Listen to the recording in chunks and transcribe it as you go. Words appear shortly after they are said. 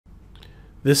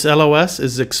This LOS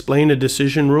is explain a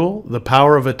decision rule, the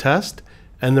power of a test,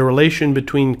 and the relation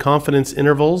between confidence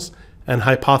intervals and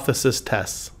hypothesis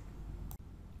tests.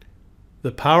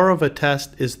 The power of a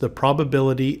test is the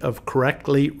probability of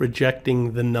correctly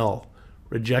rejecting the null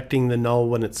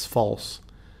when it's false.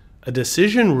 A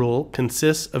decision rule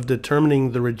consists of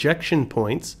determining the rejection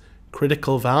points,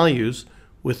 critical values,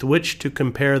 with which to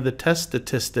compare the test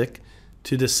statistic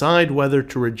to decide whether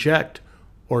to reject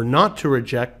or not to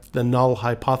reject the null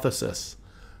hypothesis.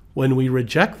 When we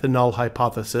reject the null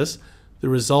hypothesis, the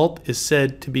result is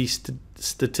said to be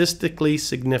statistically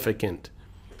significant.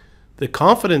 The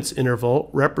confidence interval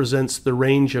represents the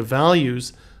range of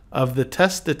values of the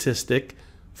test statistic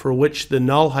for which the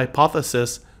null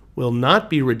hypothesis will not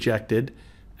be rejected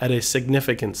at a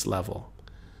significance level.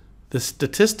 The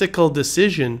statistical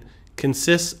decision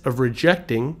consists of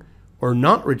rejecting or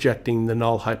not rejecting the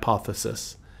null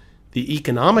hypothesis. The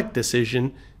economic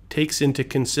decision takes into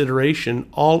consideration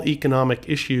all economic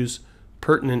issues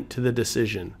pertinent to the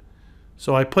decision.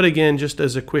 So I put again, just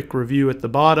as a quick review at the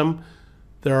bottom,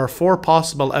 there are 4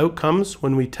 possible outcomes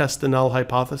when we test the null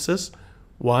hypothesis.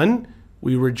 1,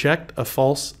 we reject a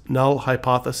false null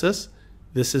hypothesis.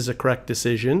 This is a correct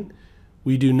decision.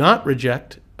 We do not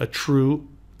reject a true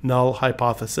null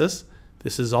hypothesis.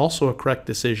 This is also a correct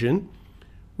decision.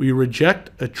 We reject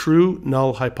a true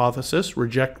null hypothesis,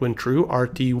 reject when true,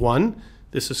 RT1.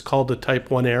 This is called a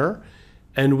type 1 error.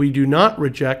 And we do not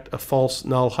reject a false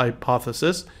null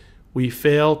hypothesis. We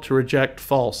fail to reject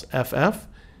false, FF.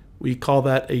 We call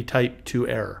that a type 2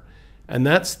 error. And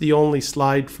that's the only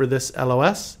slide for this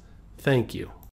LOS. Thank you.